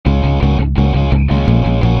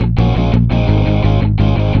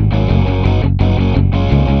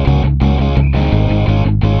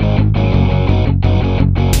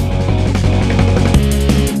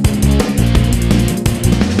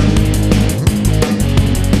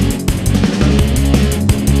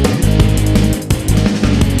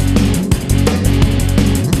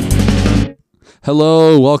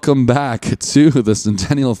Hello, welcome back to the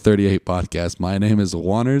Centennial 38 podcast. My name is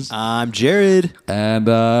Juanners. I'm Jared. And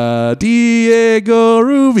Diego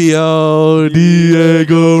Rubio.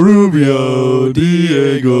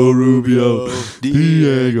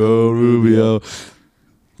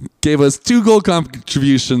 Gave us 2 goal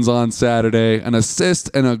contributions on Saturday, an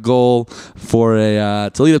assist and a goal for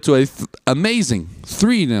to lead up to a amazing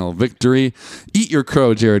 3-0 victory. Eat your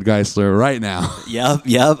crow, Jared Geisler, right now. Yep.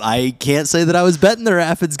 I can't say that I was betting the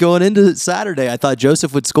Rapids going into Saturday. I thought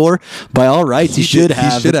Joseph would score. By all rights, he should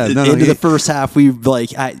have. Into the first half,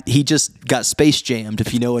 he just got space jammed,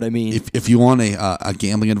 if you know what I mean. If you want a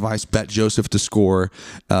gambling advice, bet Joseph to score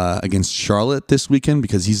against Charlotte this weekend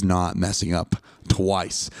because he's not messing up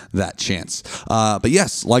twice that chance. But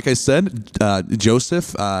yes, like I said,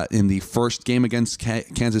 Joseph in the first game against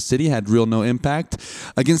Kansas City had no impact.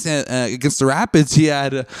 Against the Rapids, he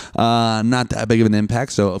had not that big of an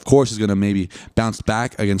impact. So of course he's going to maybe bounce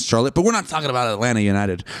back against Charlotte. But we're not talking about Atlanta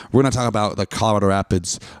United. We're going to talk about the Colorado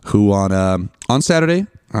Rapids, who on Saturday,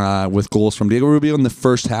 with goals from Diego Rubio in the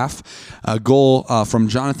first half, a goal from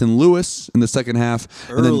Jonathan Lewis in the second half.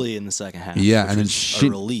 Early in the second half. Yeah, and then a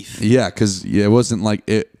relief. Yeah, because it wasn't like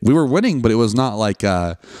it. We were winning, but it was not like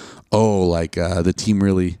the team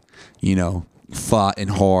really, fought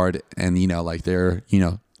and hard, and like they're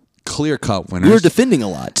clear cut winners. We were defending a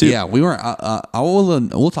lot too. Yeah, we were.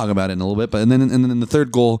 We'll talk about it in a little bit, but and then the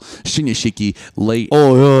third goal, Shinyashiki late.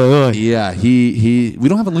 Yeah, he. We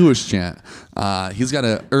don't have a Lewis chant. He's got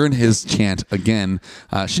to earn his chant again.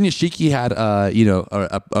 Shinyashiki had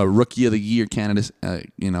a rookie of the year candidate.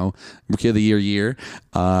 Rookie of the year.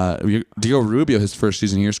 Diego Rubio, his first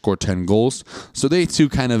season here, scored 10 goals. So they too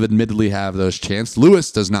kind of admittedly have those chants.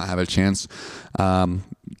 Lewis does not have a chance.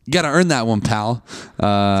 You got to earn that one, pal.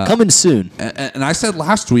 Coming soon. And I said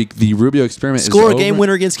last week the Rubio experiment Score is a game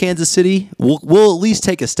winner against Kansas City. We'll at least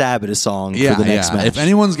take a stab at a song for the next match. If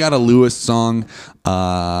anyone's got a Lewis song,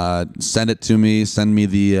 send it to me. Send me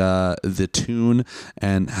the tune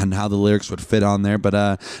and how the lyrics would fit on there.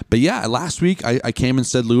 But yeah, last week I came and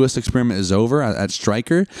said Lewis experiment is over at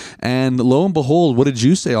striker, and lo and behold, what did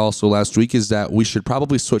you say also last week is that we should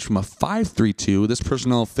probably switch from a 5-3-2. This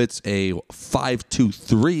personnel fits a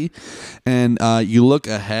 5-2-3, and you look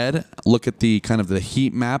ahead, look at the kind of the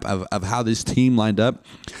heat map of how this team lined up.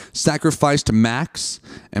 Sacrificed Max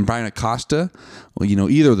and Brian Acosta. Well,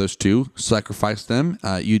 either of those two, sacrificed them.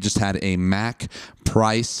 You just had a Mac,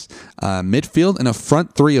 Price midfield and a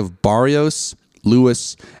front three of Barrios,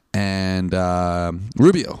 Lewis, and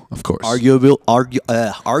Rubio, of course. Arguably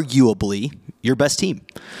your best team.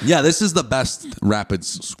 Yeah, this is the best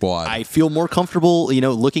Rapids squad. I feel more comfortable,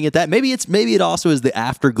 looking at that. Maybe it also is the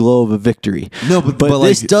afterglow of a victory. No, but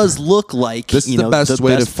this does look like this is the best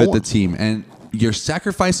way to fit form. the team, and you're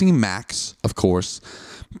sacrificing Max, of course,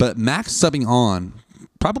 but Max subbing on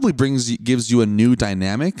probably gives you a new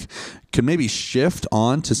dynamic. Could maybe shift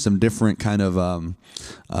on to some different kind of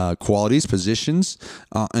qualities, positions,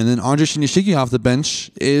 and then Andre Shinyashiki off the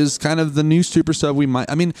bench is kind of the new super sub.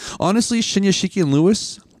 Honestly, Shinyashiki and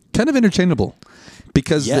Lewis kind of interchangeable.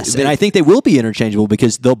 Because and I think they will be interchangeable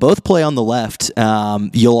because they'll both play on the left.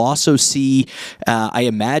 You'll also see, I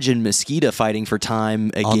imagine, Mosqueda fighting for time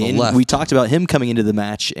again. On the left. We talked about him coming into the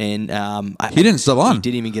match, and he didn't sub on. He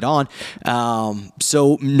didn't even get on.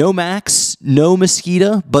 So no Max, no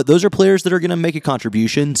Mosqueda, but those are players that are going to make a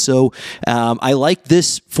contribution. So I like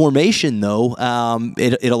this formation, though.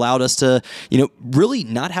 It allowed us to, really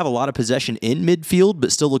not have a lot of possession in midfield,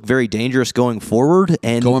 but still look very dangerous going forward.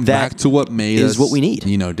 And going back to what made us what we need.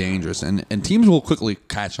 Dangerous. And teams will quickly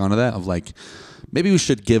catch on to that of like, maybe we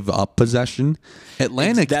should give up possession.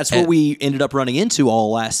 That's what we ended up running into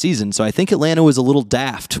all last season. So I think Atlanta was a little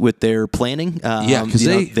daft with their planning. Because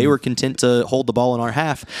they were content to hold the ball in our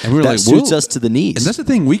half. And we were that suits us to the knees. And that's the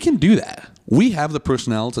thing. We can do that. We have the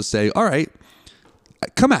personnel to say, all right,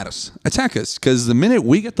 come at us, attack us. Because the minute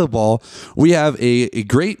we get the ball, we have a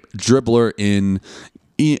great dribbler and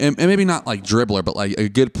maybe not like dribbler, but like a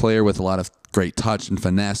good player with a lot of great touch and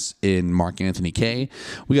finesse in Mark Anthony Kay.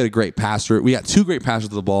 We got a great passer. We got 2 great passers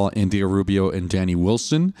to the ball in Diego Rubio and Danny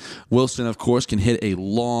Wilson. Wilson, of course, can hit a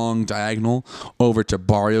long diagonal over to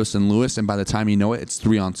Barrios and Lewis, and by the time you know it, it's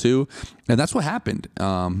 3-on-2. And that's what happened.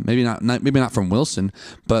 Maybe not from Wilson,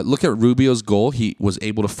 but look at Rubio's goal. He was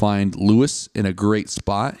able to find Lewis in a great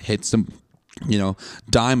spot, hit some,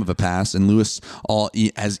 dime of a pass, and Lewis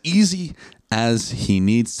as easy as he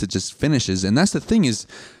needs to just finishes. And that's the thing is,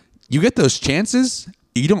 you get those chances,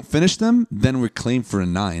 you don't finish them, then we're claimed for a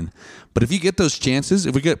 9. But if you get those chances,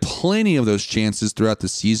 if we get plenty of those chances throughout the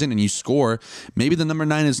season and you score, maybe the number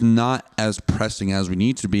 9 is not as pressing as we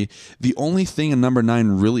need to be. The only thing a number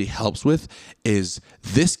 9 really helps with is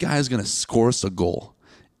this guy is going to score us a goal,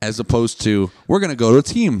 as opposed to we're going to go to a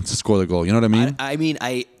team to score the goal. You know what I mean? I mean,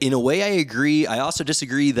 in a way, I agree. I also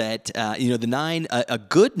disagree that the 9, a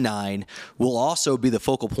good 9, will also be the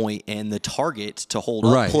focal point and the target to hold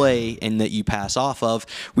up play and that you pass off of.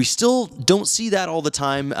 We still don't see that all the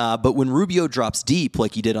time, but when Rubio drops deep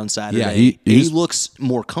like he did on Saturday, he looks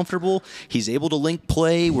more comfortable. He's able to link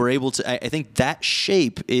play. We're able to. I think that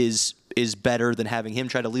shape is better than having him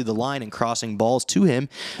try to lead the line and crossing balls to him.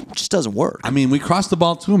 It just doesn't work. I mean, we crossed the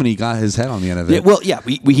ball to him and he got his head on the end of it. Yeah, well, yeah,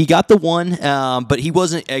 he got the one, but he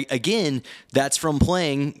wasn't. Again, that's from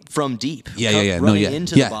playing from deep.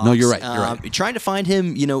 Into the box. No, you're right. Trying to find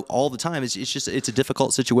him, all the time. It's a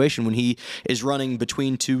difficult situation when he is running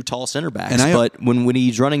between 2 tall center backs. But when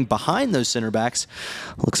he's running behind those center backs,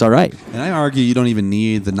 looks all right. And I argue you don't even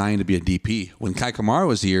need the 9 to be a DP. When Kai Kamara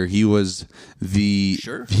was here, he was the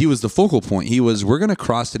focal point. We're going to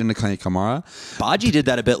cross it into Kai Kamara. Baji did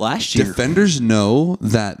that a bit last year. Defenders know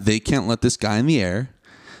that they can't let this guy in the air.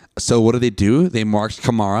 So what do? They marked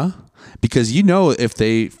Kamara, because if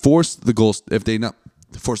they force the goals, if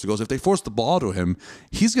they force the ball to him,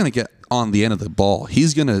 he's going to get on the end of the ball.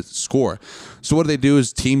 He's going to score. So what do?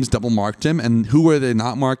 Is teams double marked him, and who were they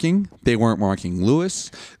not marking? They weren't marking Lewis.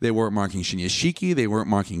 They weren't marking Shinyashiki. They weren't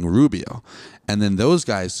marking Rubio. And then those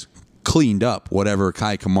guys cleaned up whatever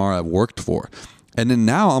Kai Kamara worked for. And then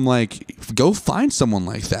now I'm like, go find someone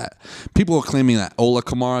like that. People are claiming that Ola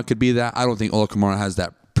Kamara could be that. I don't think Ola Kamara has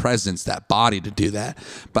that presence, that body to do that.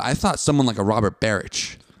 But I thought someone like a Robert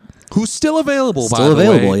Barrich, who's still available, by the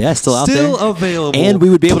way. Yeah, still out there. Still available. And we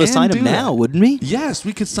would be able to sign him now, wouldn't we? Yes,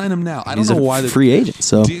 we could sign him now. I don't He's know a why. Free agent,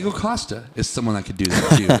 so. Diego Costa is someone that could do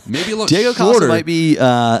that, too. Maybe a little Diego shorter. Costa might be,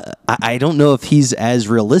 I don't know if he's as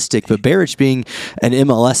realistic, but Barrich being an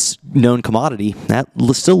MLS-known commodity, that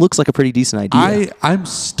still looks like a pretty decent idea. I'm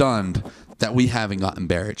stunned that we haven't gotten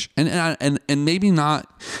Barrich, and maybe not.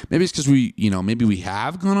 Maybe it's because maybe we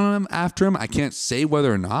have gone on him after him. I can't say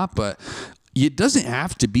whether or not, but it doesn't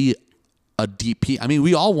have to be a DP. I mean,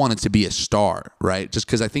 we all want it to be a star, right? Just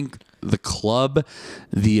because I think the club,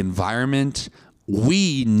 the environment,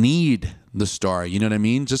 we need the star. You know what I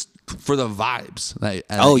mean? Just for the vibes.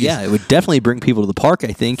 It would definitely bring people to the park,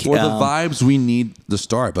 I think. For the vibes, we need the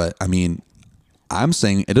star. But I mean, I'm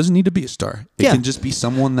saying it doesn't need to be a star. It can just be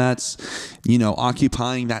someone that's,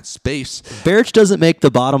 occupying that space. Barrich doesn't make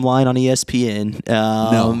the bottom line on ESPN.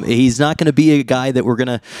 No, he's not going to be a guy that we're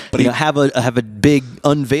going to have a big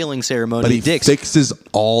unveiling ceremony. But he fixes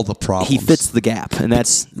all the problems. He fits the gap, and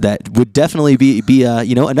that would definitely be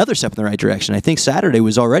another step in the right direction. I think Saturday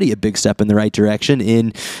was already a big step in the right direction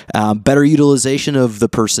in better utilization of the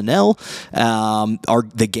personnel,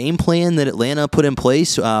 the game plan that Atlanta put in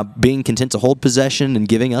place, being content to hold possession and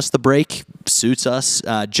giving us the break suits us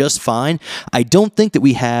just fine. I don't think that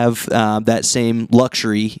we have that same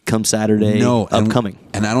luxury come Saturday upcoming.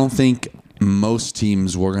 And I don't think most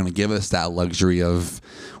teams were going to give us that luxury of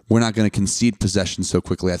we're not going to concede possession so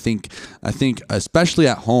quickly. I think especially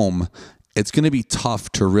at home, it's going to be tough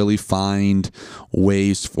to really find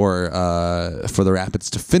ways for the Rapids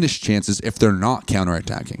to finish chances if they're not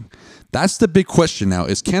counterattacking. That's the big question now,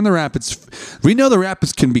 is can the Rapids... We know the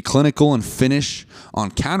Rapids can be clinical and finish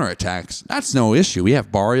on counterattacks. That's no issue. We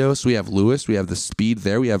have Barrios, we have Lewis, we have the speed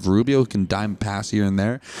there, we have Rubio who can dime pass here and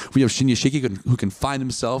there. We have Shinyashiki who can find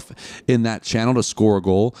himself in that channel to score a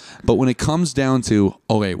goal. But when it comes down to,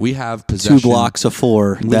 okay, we have possession... 2 blocks of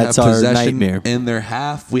 4. That's our nightmare. In their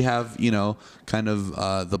half, we have, kind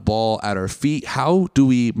of the ball at our feet. How do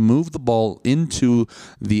we move the ball into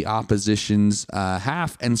the opposition's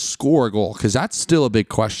half and score a goal? Because that's still a big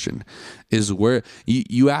question. Is where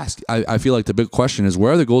you ask. I feel like the big question is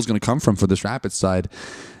where are the goals going to come from for this Rapids side?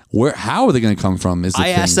 How are they going to come from? I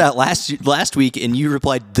asked that last week, and you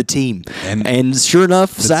replied the team. And sure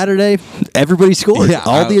enough, Saturday, everybody scored. Yeah,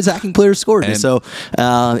 all the attacking players scored. And so,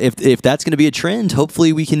 if that's going to be a trend,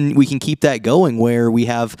 hopefully we can keep that going. Where we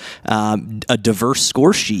have a diverse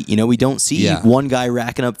score sheet. We don't see one guy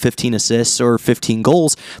racking up 15 assists or 15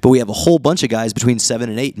 goals, but we have a whole bunch of guys between 7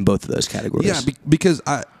 and 8 in both of those categories. Yeah, because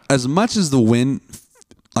as much as the win,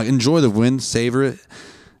 I enjoy the win, savor it.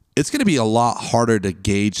 It's going to be a lot harder to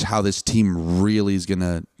gauge how this team really is going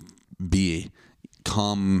to be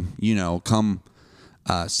come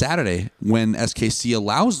Saturday when SKC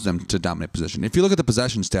allows them to dominate possession. If you look at the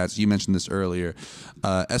possession stats, you mentioned this earlier,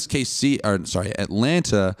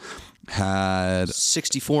 Atlanta had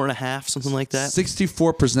 64.5, something like that.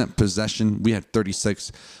 64% possession. We had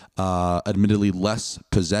 36. Admittedly less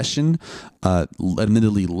possession.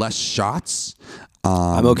 Admittedly less shots.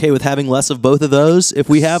 I'm okay with having less of both of those if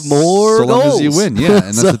we have more so goals. long as you win, yeah,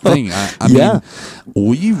 and that's the thing. I mean,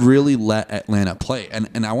 we really let Atlanta play,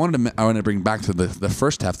 and I wanted to bring back to the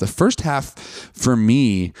first half. The first half for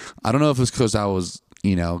me, I don't know if it was because I was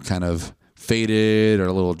kind of faded or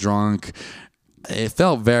a little drunk. It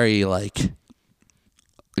felt very like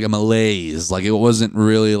a malaise. Like it wasn't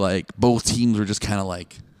really like both teams were just kind of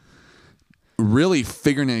like really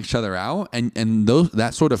figuring each other out, and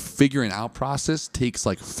that sort of figuring out process takes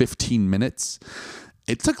like 15 minutes.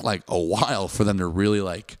 It took like a while for them to really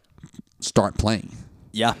like start playing.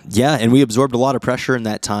 Yeah, and we absorbed a lot of pressure in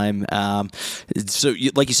that time. So,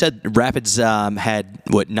 like you said, Rapids had,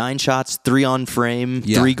 9 shots, 3 on frame,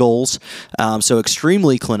 3 goals. So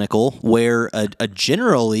extremely clinical, where a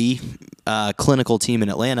generally clinical team in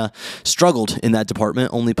Atlanta struggled in that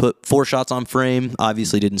department, only put 4 shots on frame,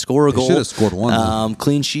 obviously didn't score a goal. They should have scored one.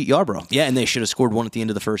 Clean sheet Yarborough. Yeah, and they should have scored one at the end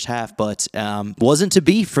of the first half, but wasn't to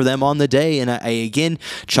be for them on the day, and I again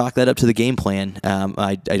chalk that up to the game plan.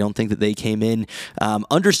 I don't think that they came in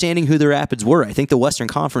understanding who the Rapids were. I think the Western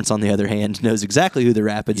Conference, on the other hand, knows exactly who the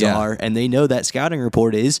Rapids are, and they know that scouting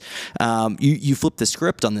report is you flip the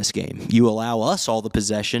script on this game. You allow us all the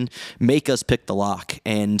possession, make us pick the lock,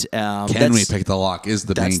 and can we pick the lock is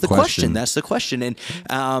the main question. That's the question.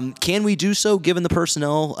 And can we do so given the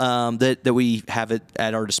personnel that we have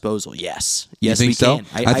at our disposal? Yes, you think we so? can.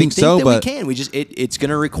 I think so, that but we can. We just it's going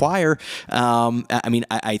to require.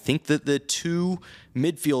 I think that the 2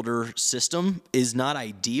 midfielder system is not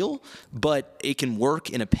ideal, but it can work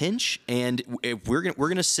in a pinch. And if we're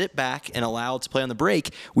gonna sit back and allow it to play on the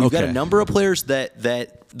break, we've got a number of players that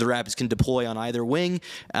the Rapids can deploy on either wing,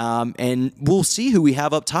 and we'll see who we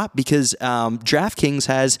have up top because DraftKings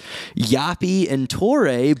has Yapi and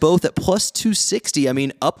Torre both at plus 260. I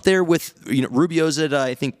mean, up there with Rubio's at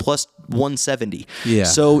I think plus 170. Yeah.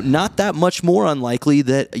 So not that much more unlikely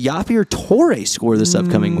that Yapi or Torre score this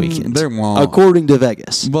upcoming weekend. They won't, according to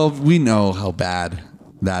Vegas. Well, we know how bad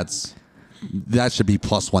that should be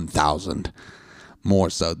plus 1,000 more.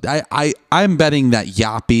 So I'm betting that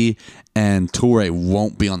Yapi and Toure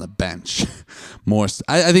won't be on the bench. More,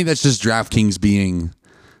 I think that's just DraftKings being,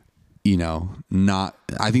 not.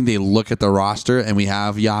 I think they look at the roster and we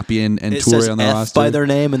have Yapi and Toure on the roster by their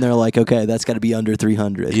name, and they're like, okay, that's got to be under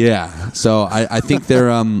 300. Yeah, so I think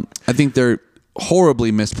they're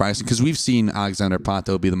horribly mispriced because we've seen Alexander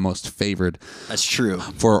Pato be the most favored. That's true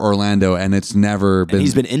for Orlando, and it's never been. And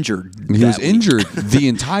he's been injured. He was injured the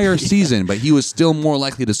entire season, but he was still more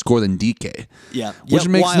likely to score than DK. Yeah, which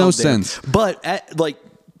makes no sense. But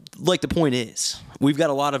like the point is, we've got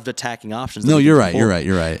a lot of attacking options. No, you're right. You're right.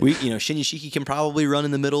 Shinyashiki can probably run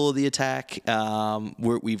in the middle of the attack.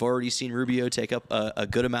 We've already seen Rubio take up a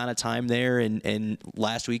good amount of time there, and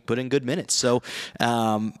last week put in good minutes. So.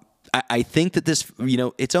 I think that this,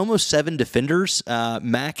 it's almost 7 defenders.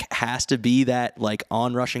 Mac has to be that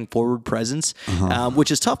on-rushing forward presence, which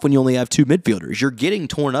is tough when you only have 2 midfielders. You're getting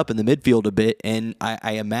torn up in the midfield a bit, and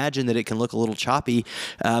I imagine that it can look a little choppy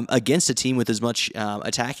against a team with as much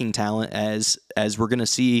attacking talent as we're going to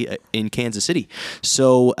see in Kansas City.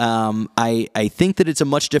 So I think that it's a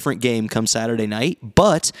much different game come Saturday night,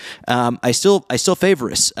 but I still favor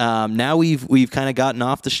us. Now we've kind of gotten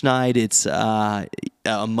off the schneid. It's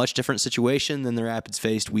a much different situation than the Rapids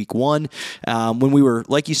faced week 1 when we were,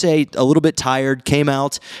 like you say, a little bit tired, came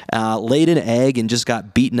out, laid an egg, and just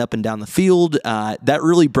got beaten up and down the field. That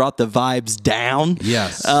really brought the vibes down.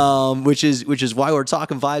 Yes. Which is why we're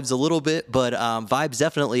talking vibes a little bit, but vibes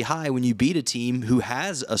definitely high when you beat a team who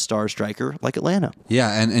has a star striker like Atlanta.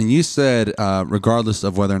 Yeah, and you said regardless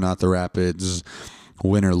of whether or not the Rapids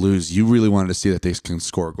win or lose, you really wanted to see that they can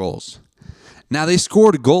score goals. Now, they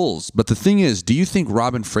scored goals, but the thing is, do you think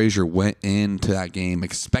Robin Fraser went into that game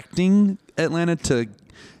expecting Atlanta to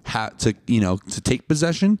take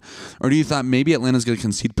possession? Or do you thought maybe Atlanta's going to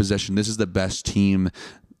concede possession? This is the best team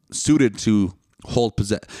suited to hold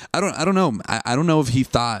possession. I don't know. I don't know if he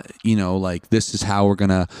thought, this is how we're going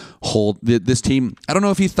to hold this team. I don't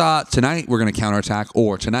know if he thought tonight we're going to counterattack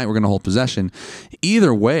or tonight we're going to hold possession.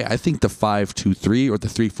 Either way, I think the 5-2-3 or the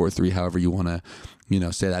 3-4-3, however you want to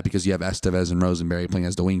say that because you have Estevez and Rosenberry playing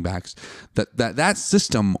as the wing backs. That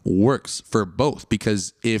system works for both,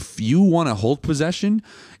 because if you want to hold possession,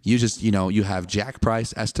 you just you have Jack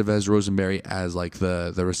Price, Estevez, Rosenberry as like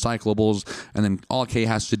the recyclables, and then all K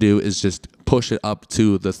has to do is just push it up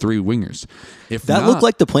to the three wingers. If that not, looked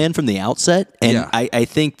like the plan from the outset, and Yeah. I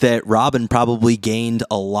think that Robin probably gained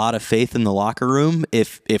a lot of faith in the locker room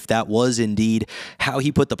if that was indeed how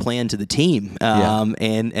he put the plan to the team.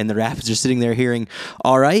 And the Rapids are sitting there hearing,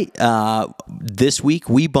 all right, this week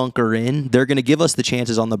we bunker in. They're going to give us the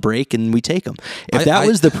chances on the break, and we take them. If that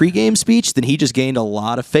was the pregame speech, then he just gained a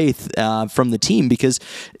lot of faith from the team, because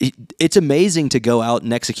it's amazing to go out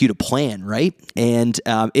and execute a plan, right? And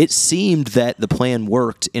it seemed that the plan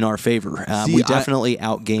worked in our favor. We definitely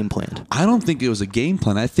out-game planned. I don't think it was a game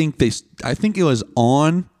plan. I think it was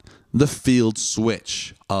on the field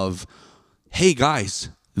switch of, hey guys,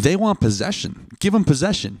 they want possession. Give them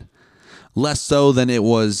possession. Less so than it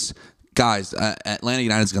was, guys, Atlanta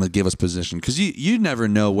United is going to give us possession, because you never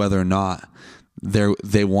know whether or not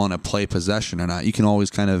they want to play possession or not. You can always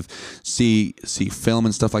kind of see film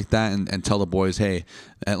and stuff like that and tell the boys, hey,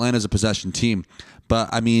 Atlanta's a possession team. But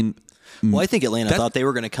I mean, well, I think Atlanta thought they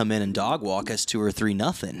were going to come in and dog walk us 2 or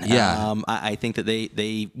 3-0. Yeah. I think that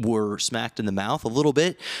they were smacked in the mouth a little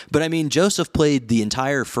bit. But I mean, Joseph played the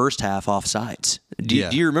entire first half offsides. Do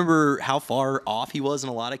you remember how far off he was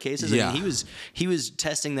in a lot of cases? Yeah. I mean, he was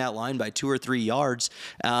testing that line by 2 or 3 yards.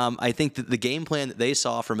 I think that the game plan that they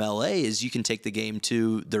saw from LA is you can take the game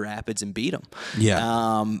to the Rapids and beat them.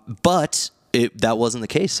 Yeah. But that wasn't the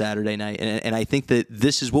case Saturday night, and I think that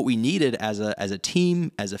this is what we needed as a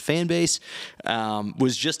team, as a fan base,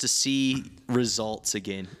 was just to see results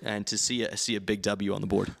again and to see a big W on the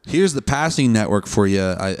board. Here's the passing network for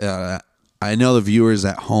you. I know the viewers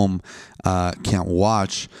at home can't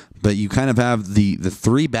watch, but you kind of have the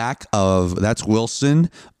 3 back of, that's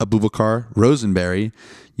Wilson, Abubakar, Rosenberry.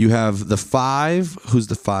 You have the 5. Who's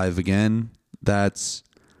the 5 again?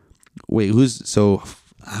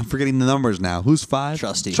 I'm forgetting the numbers now. Who's 5?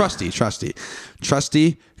 Trusty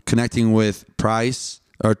connecting with Price,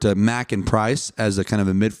 or to Mack and Price as a kind of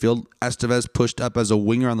a midfield. Estevez pushed up as a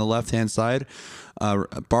winger on the left-hand side.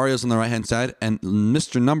 Barrios on the right-hand side. And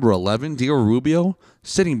Mr. Number 11, Diego Rubio,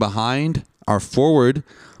 sitting behind our forward,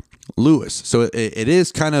 Lewis. So it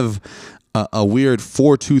is kind of a weird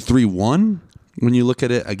 4-2-3-1. When you look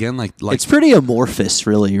at it again, like it's pretty amorphous,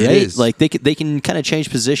 really, right? It is. Like they can kind of change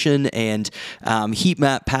position, and heat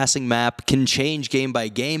map, passing map can change game by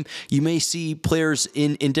game. You may see players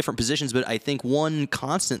in different positions, but I think one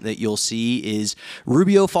constant that you'll see is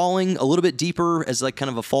Rubio falling a little bit deeper as like kind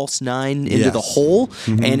of a false 9 into the hole,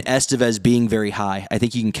 and Estevez being very high. I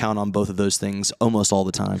think you can count on both of those things almost all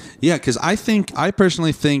the time. Yeah, because I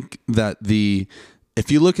personally think that if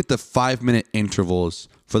you look at the 5-minute intervals,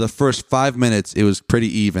 for the first 5 minutes, it was pretty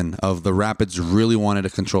even. Of the Rapids really wanted to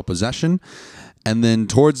control possession. And then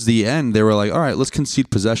towards the end, they were like, all right, let's concede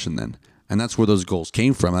possession then. And that's where those goals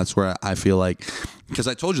came from. That's where I feel like, because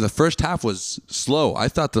I told you the first half was slow. I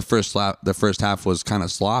thought the first half was kind of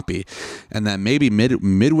sloppy. And then maybe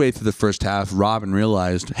midway through the first half, Robin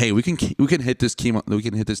realized, hey, we can hit this team on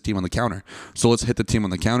the counter. So let's hit the team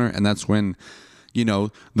on the counter. And that's when,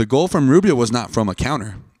 the goal from Rubio was not from a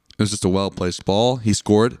counter. It was just a well-placed ball. He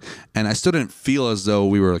scored, and I still didn't feel as though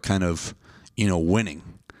we were kind of, winning.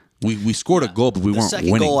 We scored a goal, but we weren't winning.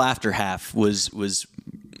 The second goal after half was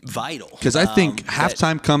vital. Because I think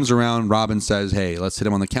halftime comes around, Robin says, hey, let's hit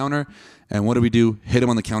him on the counter. And what do? Hit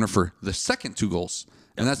him on the counter for the second 2 goals.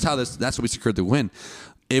 And that's what we secured the win.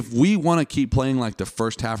 If we want to keep playing like the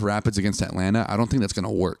first half Rapids against Atlanta, I don't think that's going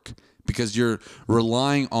to work. Because you're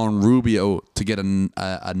relying on Rubio to get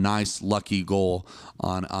a nice lucky goal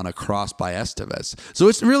on a cross by Estevez. So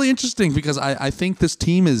it's really interesting, because I think this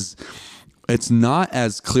team it's not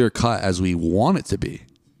as clear cut as we want it to be.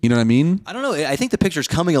 You know what I mean? I don't know. I think the picture's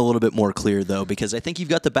coming a little bit more clear, though, because I think you've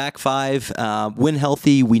got the back 5. When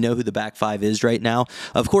healthy, we know who the back 5 is right now.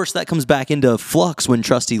 Of course, that comes back into flux when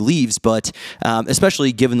Trusty leaves, but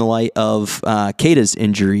especially given the light of Keita's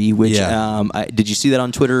injury, which did you see that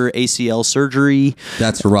on Twitter? ACL surgery.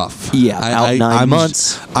 That's rough. Yeah, out 9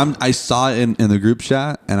 months. I saw it in the group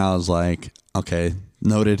chat, and I was like, okay,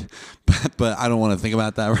 noted. But I don't want to think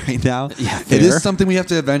about that right now. Yeah, fair. It is something we have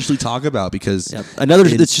to eventually talk about, because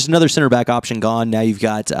it's just another center back option gone. Now you've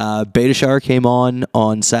got Betashar came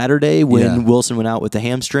on Saturday when Wilson went out with the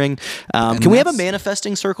hamstring. Can we have a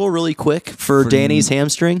manifesting circle really quick for Danny's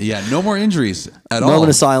hamstring? Yeah, no more injuries at all. Moment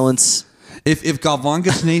of silence. If Galvan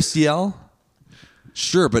gets an ACL,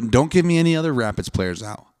 sure, but don't give me any other Rapids players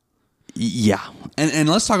out. Yeah. And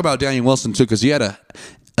let's talk about Danny Wilson too, because he had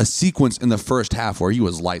a a sequence in the first half where he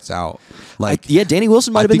was lights out. Like, yeah, Danny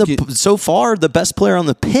Wilson might have been so far the best player on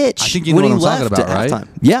the pitch. I think you know what I'm talking about, right? Halftime.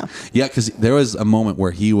 Yeah, because there was a moment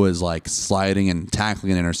where he was like sliding and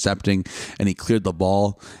tackling and intercepting, and he cleared the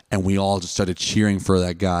ball, and we all just started cheering for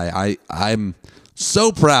that guy. I'm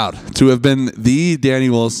so proud to have been the Danny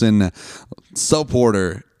Wilson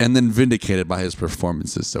supporter and then vindicated by his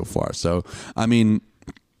performances so far. So, I mean,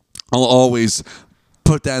 I'll always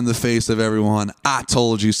put that in the face of everyone. I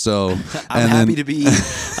told you so. I'm happy to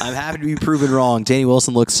be proven wrong. Danny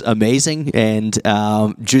Wilson looks amazing, and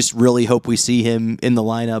just really hope we see him in the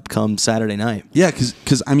lineup come Saturday night. Yeah,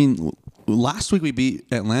 because I mean, last week we beat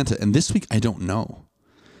Atlanta, and this week I don't know.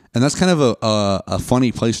 And that's kind of a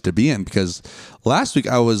funny place to be in, because last week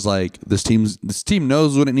I was like, this team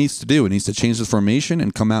knows what it needs to do. It needs to change the formation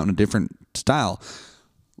and come out in a different style.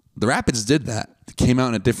 The Rapids did that. They came out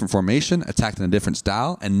in a different formation, attacked in a different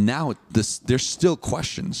style, and now there's still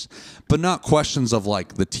questions. But not questions of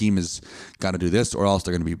like the team has got to do this or else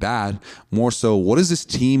they're going to be bad. More so, what is this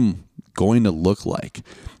team going to look like?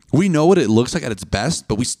 We know what it looks like at its best,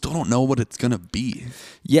 but we still don't know what it's going to be.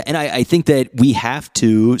 Yeah, and I think that we have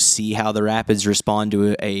to see how the Rapids respond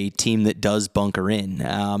to a team that does bunker in.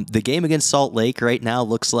 The game against Salt Lake right now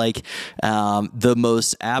looks like the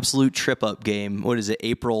most absolute trip-up game. What is it,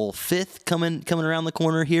 April 5th coming around the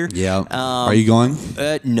corner here? Yeah. Are you going?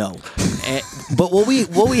 No. But what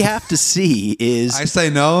we have to see is... I say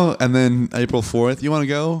no, and then April 4th, you want to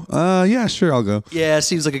go? Yeah, sure, I'll go. Yeah,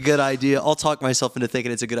 seems like a good idea. I'll talk myself into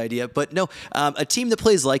thinking it's a good idea. But no, a team that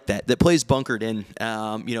plays like that plays bunkered in.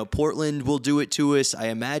 Portland will do it to us. I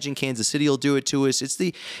imagine Kansas City will do it to us.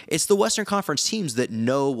 It's the Western Conference teams that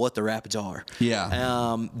know what the Rapids are.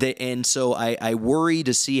 Yeah. And so I worry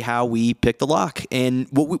to see how we pick the lock. And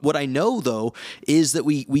what I know though is that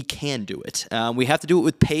we can do it. We have to do it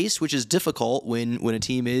with pace, which is difficult when a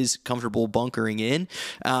team is comfortable bunkering in.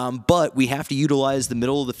 But we have to utilize the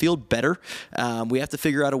middle of the field better. We have to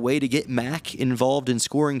figure out a way to get Mac involved in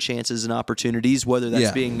scoring chances and opportunities, whether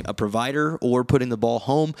that's being a provider or putting the ball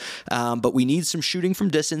home. But we need some shooting from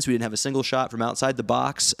distance. We didn't have a single shot from outside the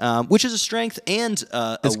box, which is a strength and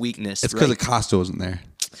a weakness. It's because Acosta wasn't there.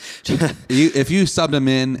 If you subbed him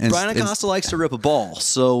in, and Brian Acosta likes to rip a ball,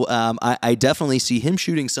 so I definitely see him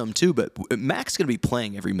shooting some too. But Mac's going to be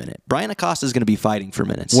playing every minute. Brian Acosta is going to be fighting for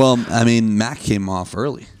minutes. Well, I mean, Mac came off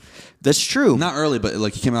early. That's true. Not early, but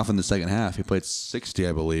like he came off in the second half. He played 60,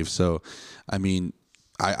 I believe. So, I mean,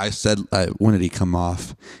 I said, when did he come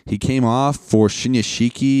off? He came off for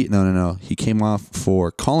Shinyashiki. No. He came off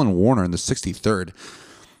for Colin Warner in the 63rd.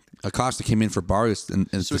 Acosta came in for Barrios in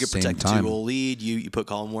the same time. So we could protect a 2-goal lead. You put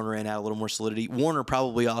Colin Warner in, add a little more solidity. Warner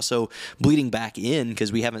probably also bleeding back in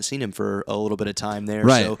because we haven't seen him for a little bit of time there.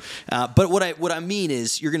 Right. So, but what I mean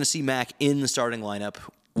is you're going to see Mac in the starting lineup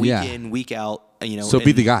week in, week out. So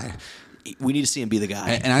be the guy. We need to see him be the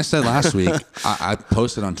guy. And I said last week, I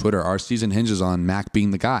posted on Twitter, our season hinges on Mac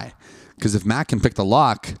being the guy. Because if Mac can pick the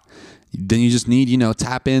lock, then you just need,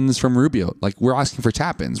 tap-ins from Rubio. Like, we're asking for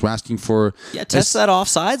tap-ins. We're asking for... Yeah, test that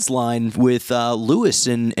offsides line with Lewis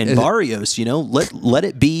and Barrios, Let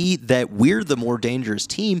it be that we're the more dangerous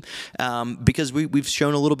team because we've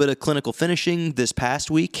shown a little bit of clinical finishing this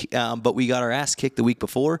past week, but we got our ass kicked the week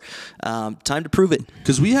before. Time to prove it.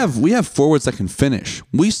 Because we have forwards that can finish.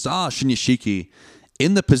 We saw Shinyashiki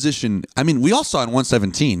in the position... I mean, we all saw in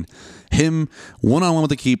 117, him one-on-one with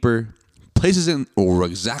the keeper... places in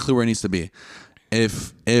exactly where it needs to be.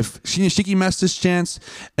 If Shinyashiki missed his chance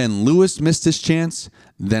and Lewis missed his chance,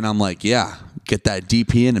 then I'm like, yeah, get that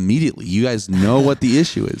DP in immediately. You guys know what the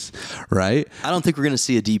issue is, right? I don't think we're going to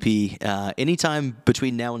see a DP anytime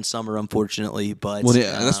between now and summer, unfortunately. But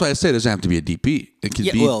that's why I say it doesn't have to be a DP. It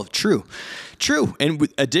could be. Well, true. And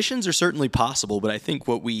additions are certainly possible, but I think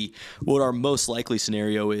what our most likely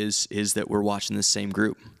scenario is that we're watching the same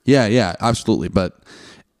group. Yeah, absolutely. But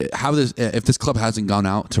if this club hasn't gone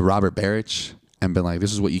out to Robert Baric and been like,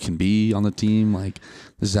 this is what you can be on the team, like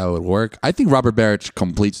this is how it would work. I think Robert Baric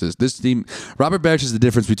completes this. This team, Robert Baric is the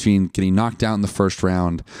difference between getting knocked out in the first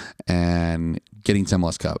round and getting to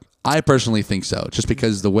MLS Cup. I personally think so, just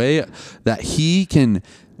because the way that he can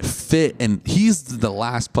fit, and he's the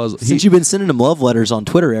last puzzle. Since you've been sending him love letters on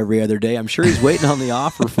Twitter every other day, I'm sure he's waiting on the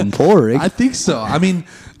offer from Porig. I think so. I mean,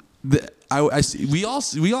 we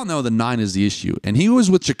all know the 9 is the issue, and he was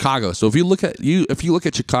with Chicago. So if you look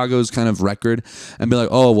at Chicago's kind of record and be like,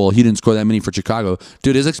 oh well, he didn't score that many for Chicago,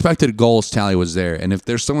 dude. His expected goals tally was there, and if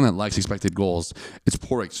there's someone that likes expected goals, it's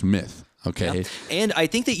Porig Smith. Okay, and I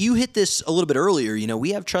think that you hit this a little bit earlier.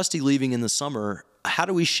 We have Trusty leaving in the summer. how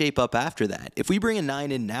do we shape up after that? If we bring a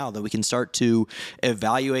 9 in now, then we can start to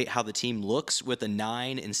evaluate how the team looks with a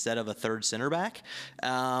 9 instead of a third center back,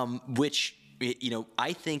 which,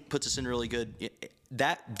 I think puts us in really good.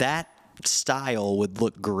 That style would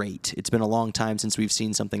look great. It's been a long time since we've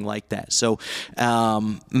seen something like that. So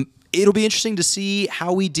it'll be interesting to see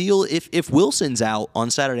how we deal if Wilson's out on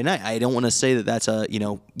Saturday night. I don't want to say that that's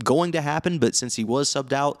going to happen, but since he was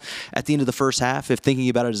subbed out at the end of the first half, if thinking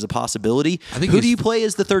about it as a possibility, who do you play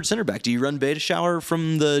as the third center back? Do you run Beta Shower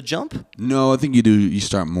from the jump? No, I think you do. You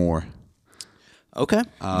start more. Okay.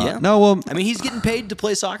 Yeah. No, well, I mean, he's getting paid to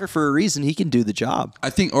play soccer for a reason. He can do the job. I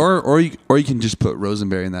think, or you can just put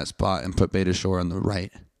Rosenberry in that spot and put Beta Shore on the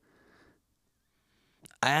right.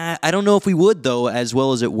 I don't know if we would, though, as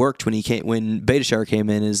well as it worked when Beta Shower came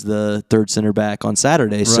in as the third center back on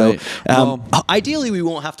Saturday. Right. So ideally, we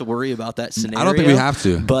won't have to worry about that scenario. I don't think we have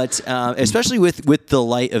to. But especially with the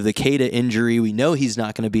light of the Keita injury, we know he's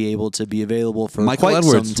not going to be able to be available for quite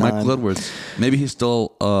some time. Michael Edwards. Maybe he's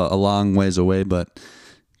still a long ways away, but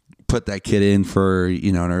put that kid in for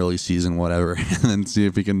an early season, whatever, and then see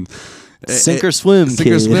if he can. Sink or swim,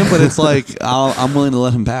 sink or swim. But it's like I'm willing to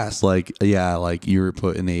let him pass. Like you were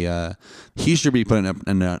put in he should be put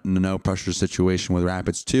in a no pressure situation with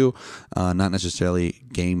Rapids too, not necessarily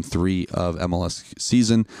game 3 of MLS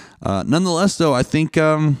season. Nonetheless, though, I think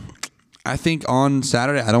on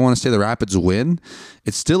Saturday, I don't want to say the Rapids win.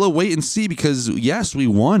 It's still a wait and see because yes, we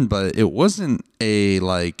won, but it wasn't an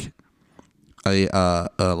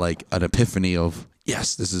epiphany of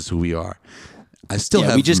yes, this is who we are. I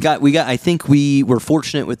think we were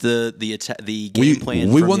fortunate with the game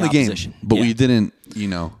plan. We won the game, but we didn't,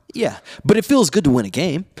 Yeah, but it feels good to win a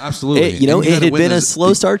game. Absolutely. It had been a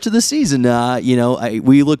slow start to the season.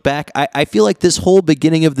 We look back. I feel like this whole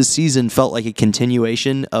beginning of the season felt like a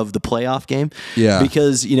continuation of the playoff game. Yeah.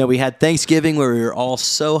 Because, we had Thanksgiving where we were all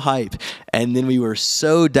so hype, and then we were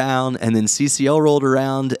so down, and then CCL rolled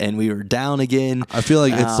around, and we were down again. I feel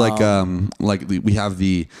like it's like we have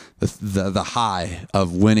the high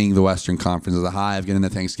of winning the Western Conference, the high of getting the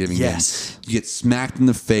Thanksgiving game. You get smacked in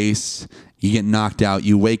the face. You get knocked out.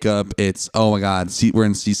 You wake up. It's, oh my God, we're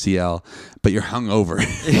in CCL, but you're hungover.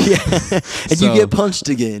 And you get punched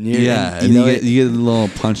again. You get a little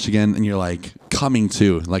punched again, and you're like coming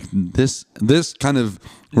to like this kind of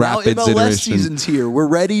Rapids now MLS iteration. Season's here. We're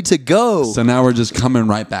ready to go. So now we're just coming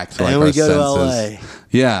right back to like and our we go senses. to LA.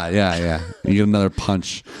 Yeah. You get another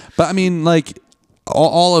punch, but I mean, like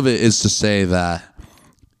all of it is to say that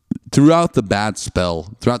throughout the bad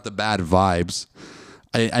spell, throughout the bad vibes.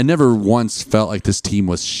 I never once felt like this team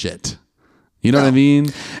was shit. You know what I mean?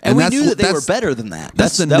 And we knew that they were better than that.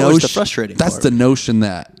 That was the frustrating part. That's the notion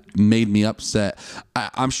that made me upset.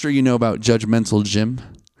 I'm sure you know about Judgmental Jim.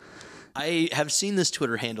 I have seen this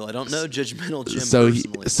Twitter handle. I don't know Judgmental Jim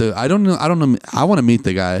personally. So I don't know. I want to meet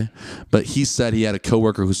the guy, but he said he had a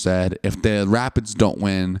coworker who said if the Rapids don't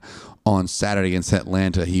win on Saturday against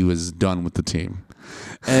Atlanta, he was done with the team.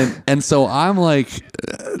 And so I'm like,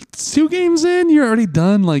 2 games in, you're already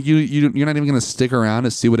done. Like you're not even gonna stick around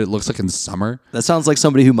to see what it looks like in summer. That sounds like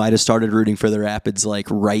somebody who might have started rooting for the Rapids like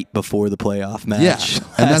right before the playoff match.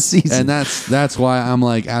 Yeah, season. And that's why I'm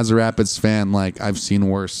like, as a Rapids fan, like I've seen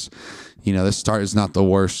worse. This start is not the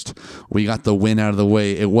worst. We got the win out of the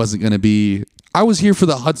way. It wasn't gonna be. I was here for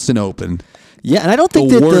the Hudson Open. Yeah, and I don't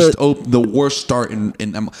think the worst start in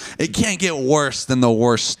it can't get worse than the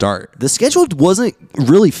worst start. The schedule wasn't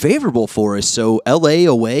really favorable for us. So LA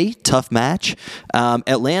away, tough match.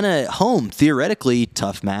 Atlanta at home, theoretically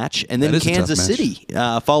tough match, and then Kansas City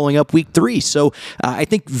following up week 3. So I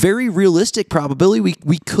think very realistic probability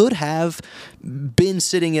we could have been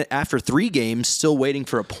sitting after 3 games still waiting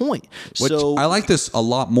for a point. Which I like this a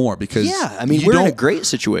lot more because we're in a great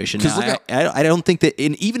situation now. I don't think that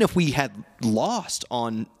even if we had lost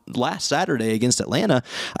on last Saturday against Atlanta,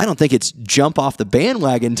 I don't think it's jump off the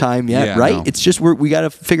bandwagon time yet, right? No. It's just we got to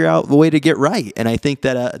figure out the way to get right, and I think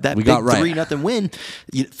that big 3-0 win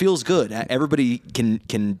feels good. Everybody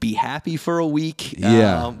can be happy for a week.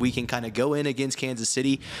 We can kind of go in against Kansas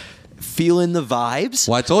City feeling the vibes.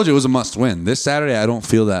 Well, I told you it was a must win. This Saturday, I don't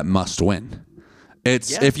feel that must win.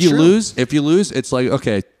 It's if you lose, it's like,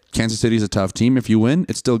 okay, Kansas City's a tough team. If you win,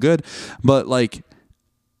 it's still good. But like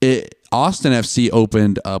Austin FC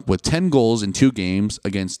opened up with 10 goals in 2 games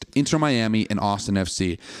against Inter Miami and Austin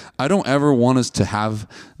FC. I don't ever want us to have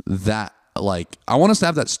that. Like, I want us to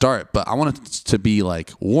have that start, but I want it to be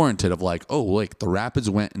like warranted of like, oh, like the Rapids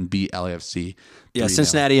went and beat LAFC. Yeah,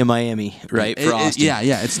 Cincinnati and Miami, right? For Austin.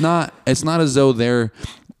 Yeah. It's not as though they're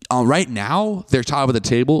right now they're top of the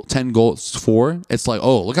table, 10 goals for. It's like,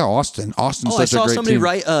 oh, look at Austin. Austin's such a great somebody team.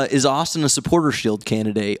 write, is Austin a supporter shield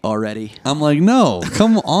candidate already? I'm like, no,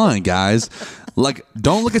 come on, guys. Like,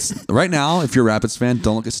 don't look at right now. If you're a Rapids fan,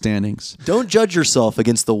 don't look at standings. Don't judge yourself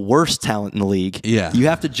against the worst talent in the league. Yeah. You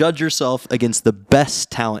have to judge yourself against the best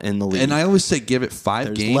talent in the league. And I always say give it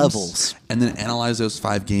 5 games. Levels. And then analyze those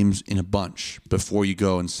 5 games in a bunch before you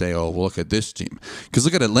go and say, oh, well, look at this team. Because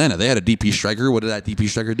look at Atlanta. They had a DP striker. What did that DP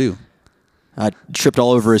striker do? Tripped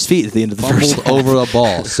all over his feet at the end of the first half. Fumbled over a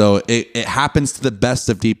ball. So it happens to the best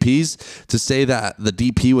of DPs. To say that the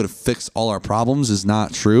DP would have fixed all our problems is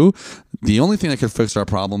not true. The only thing that could fix our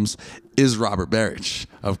problems is Robert Barrich,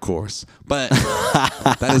 of course. But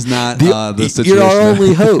that is not the situation. You're our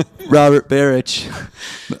only hope, Robert Barrich.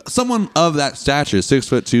 Someone of that stature,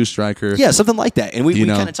 6'2" striker. Yeah, something like that. And we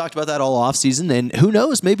kind of talked about that all offseason. And who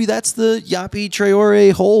knows, maybe that's the Yapi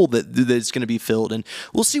Traore hole that's going to be filled. And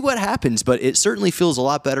we'll see what happens. But it certainly feels a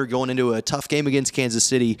lot better going into a tough game against Kansas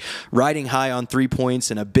City, riding high on 3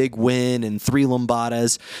 points and a big win and 3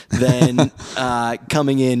 Lombadas than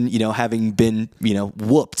coming in, having been,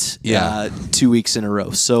 whooped 2 weeks in a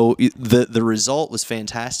row. So the result was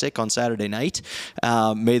fantastic on Saturday night.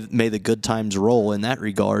 May the good times roll in that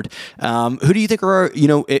regard. Who do you think are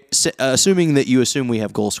assuming that you assume we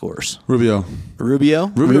have goal scorers? Rubio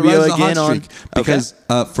again on because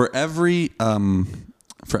for every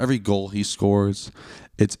goal he scores,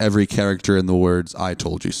 it's every character in the words "I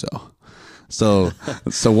told you so." So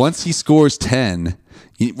once he scores 10.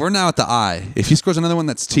 We're now at the I. If he scores another one,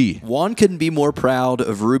 that's T. Juan couldn't be more proud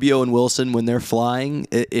of Rubio and Wilson when they're flying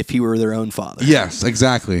if he were their own father. Yes,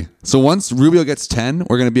 exactly. So once Rubio gets 10,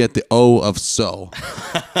 we're going to be at the O of so.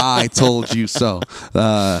 I told you so.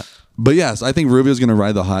 But yes, I think Rubio's going to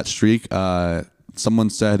ride the hot streak.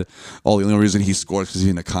 Someone said, the only reason he scored is because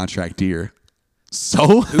he's in a contract year.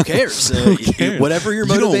 So who cares? Whatever your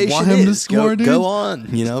motivation is, go on.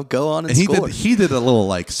 Go on and score. He did a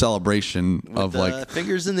little celebration with of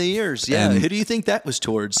fingers in the ears. Yeah. Who do you think that was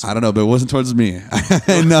towards? I don't know, but it wasn't towards me.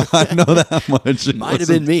 I know that much. Might have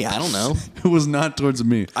been me. I don't know. It was not towards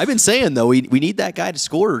me. I've been saying though, we need that guy to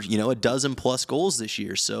score a dozen plus goals this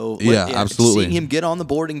year. So absolutely. Seeing him get on the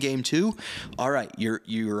board in game 2, all right,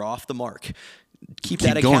 you're off the mark. Keep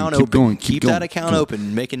that account open. Keep that account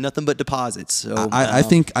open, making nothing but deposits. So I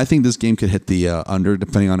think this game could hit the under,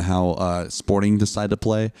 depending on how Sporting decide to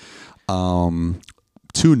play.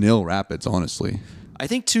 2-0 Rapids, honestly. I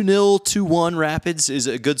think 2-0, 2-1 Rapids is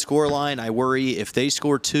a good score line. I worry if they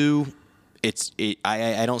score 2.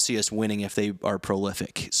 I don't see us winning if they are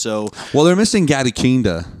prolific. So they're missing Gadi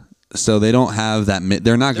Kinda. So they don't have that.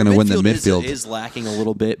 They're not going to win the midfield. Is lacking a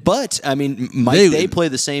little bit, but I mean, they play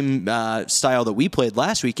the same style that we played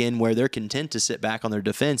last weekend, where they're content to sit back on their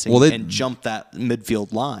defense and jump that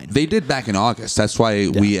midfield line. They did back in August. That's why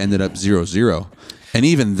we ended up 0-0. And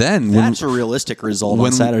even then, that's a realistic result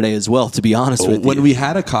on Saturday as well. To be honest with you, when we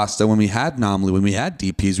had Acosta, when we had Nomley, when we had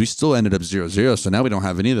DPs, we still ended up 0-0. So now we don't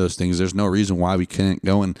have any of those things. There's no reason why we can't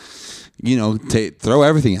go and throw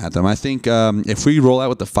everything at them. I think if we roll out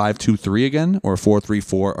with the 5-2-3 again, or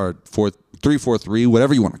 4-3-4, or 4-3-4-3,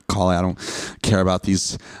 whatever you want to call it, I don't care about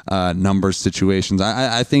these numbers situations.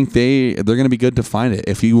 I think they're going to be good to find it.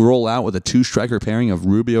 If you roll out with a 2-striker pairing of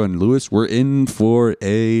Rubio and Lewis, we're in for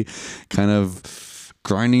a kind of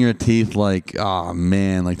grinding your teeth, oh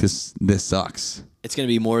man, this sucks. It's going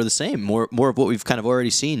to be more of the same, more of what we've kind of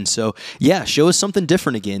already seen. So, yeah, show us something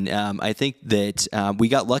different again. I think that we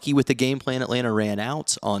got lucky with the game plan Atlanta ran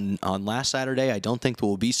out on last Saturday. I don't think that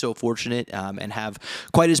we'll be so fortunate and have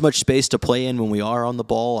quite as much space to play in when we are on the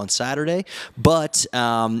ball on Saturday. But,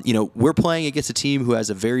 we're playing against a team who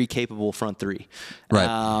has a very capable front 3.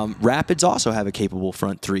 Right. Rapids also have a capable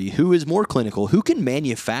front 3. Who is more clinical? Who can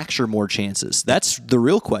manufacture more chances? That's the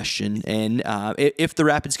real question. And if the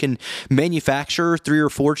Rapids can manufacture 3 or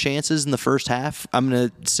 4 chances in the first half, I'm going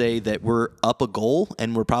to say that we're up a goal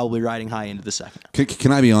and we're probably riding high into the second.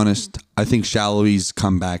 Can I be honest? I think Shallowy's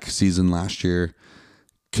comeback season last year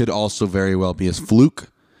could also very well be a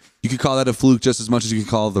fluke. You could call that a fluke just as much as you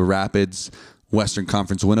could call the Rapids Western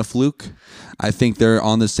Conference win a fluke. I think they're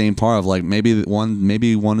on the same par of maybe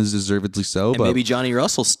one is deservedly so, but maybe Johnny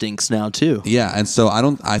Russell stinks now too. Yeah, and so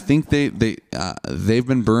I think they've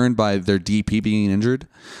been burned by their DP being injured.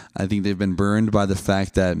 I think they've been burned by the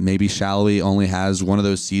fact that maybe Shallowy only has one of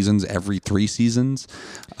those seasons every 3 seasons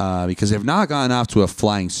because they've not gotten off to a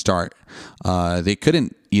flying start. They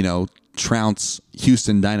couldn't, trounce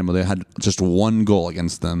Houston Dynamo. They had just 1 goal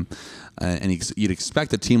against them. And you'd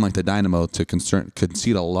expect a team like the Dynamo to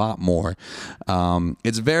concede a lot more.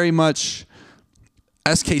 It's very much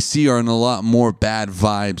SKC are in a lot more bad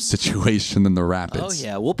vibe situation than the Rapids. Oh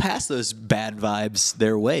yeah, we'll pass those bad vibes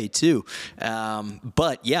their way too.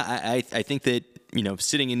 But yeah, I think that,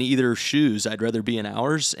 sitting in either shoes, I'd rather be in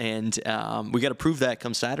ours, and we got to prove that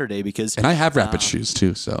come Saturday because. And I have Rapid shoes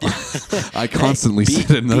too, so I constantly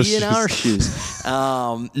sit in those shoes. Be in our shoes.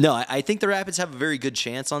 No, I think the Rapids have a very good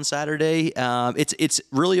chance on Saturday. It's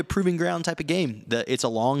really a proving ground type of game. It's a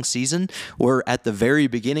long season. We're at the very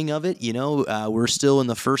beginning of it. We're still in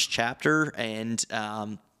the first chapter, and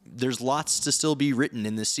there's lots to still be written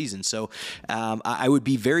in this season. So I would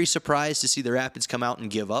be very surprised to see the Rapids come out and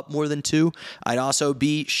give up more than 2. I'd also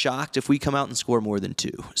be shocked if we come out and score more than 2.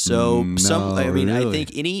 So really? I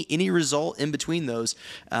think any result in between those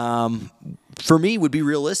for me would be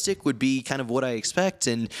realistic, would be kind of what I expect,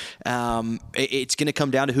 and it's going to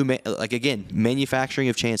come down to manufacturing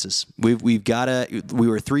of chances. We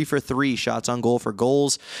were 3 for 3 shots on goal for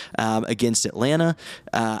goals against Atlanta.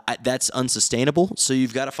 That's unsustainable. So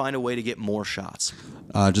you've got to find a way to get more shots.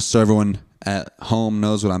 Just so everyone at home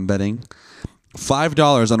knows what I'm betting,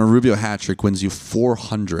 $5 on a Rubio hat trick wins you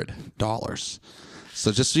 $400.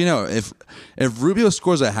 So just so you know, if Rubio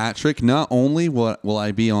scores a hat trick, not only will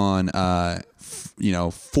I be on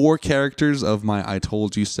 4 characters of my "I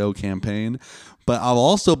Told You So" campaign, but I'll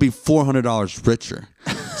also be $400 richer.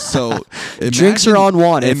 So drinks are on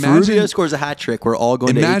one. If Rubio scores a hat trick, we're all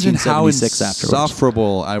going to 1876 afterwards. Imagine how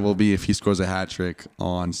insufferable I will be if he scores a hat trick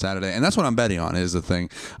on Saturday, and that's what I'm betting on. Is the thing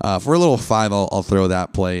for a little 5, I'll throw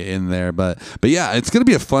that play in there. But yeah, it's gonna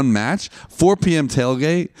be a fun match. 4 p.m.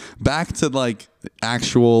 tailgate, back to like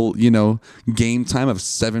actual game time of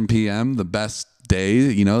 7 p.m. The best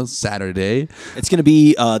day, Saturday. It's going to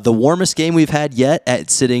be the warmest game we've had yet, at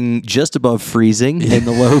sitting just above freezing in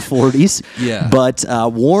the low 40s. Yeah. But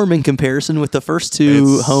warm in comparison with the first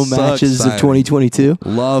 2 home matches of 2022.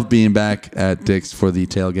 Love being back at Dick's for the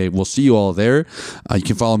tailgate. We'll see you all there. You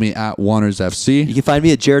can follow me at Juanners FC. You can find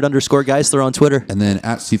me at Jared_Geisler on Twitter. And then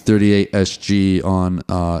at C38SG on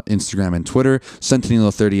Instagram and Twitter.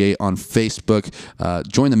 Centennial 38 on Facebook.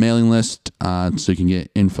 Join the mailing list so you can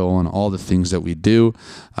get info on all the things that we do.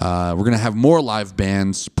 We're going to have more live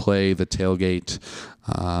bands play the tailgate.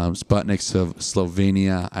 Sputniks of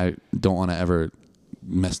Slovenia. I don't want to ever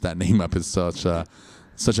mess that name up. It's such a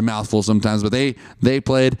mouthful sometimes, but they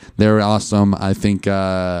played. They were awesome. I think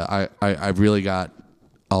I really got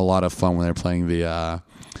a lot of fun when they're playing the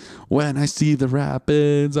when I see the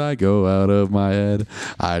Rapids, I go out of my head.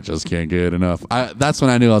 I just can't get enough. That's when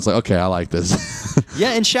I knew. I was like, okay, I like this.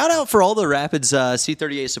 Yeah, and shout out for all the Rapids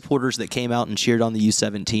C38 supporters that came out and cheered on the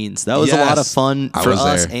U17s. That was a lot of fun for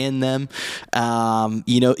us and them.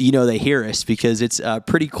 They hear us because it's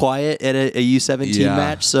pretty quiet at a U17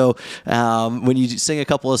 match. So when you sing a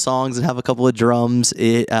couple of songs and have a couple of drums,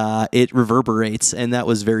 it reverberates, and that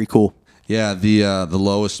was very cool. Yeah, the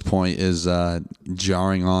lowest point is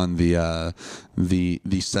jarring on the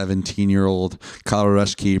 17-year-old Colorado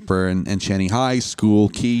Rush keeper and chanting high school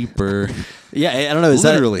keeper. Yeah, I don't know.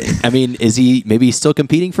 Literally. Is he maybe still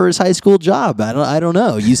competing for his high school job? I don't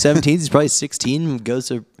know. U17, he's probably 16, goes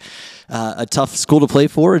to a tough school to play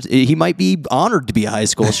for. He might be honored to be a high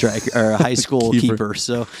school striker or a high school keeper.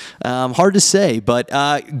 So hard to say, but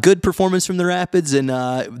good performance from the Rapids and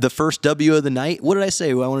the first W of the night. What did I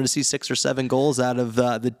say? I wanted to see 6 or 7 goals out of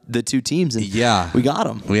the 2 teams, and we got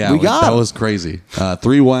them. Yeah, that was crazy.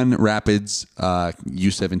 3-1 Rapids,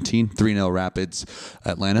 U17, 3-0 Rapids,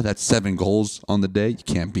 Atlanta. That's 7 goals on the day. You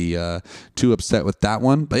can't be too upset with that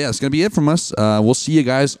one. But yeah, it's gonna be it from us. We'll see you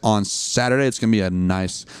guys on Saturday. It's gonna be a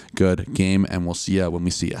nice, good game, and we'll see you when we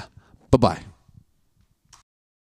see you. Bye-bye.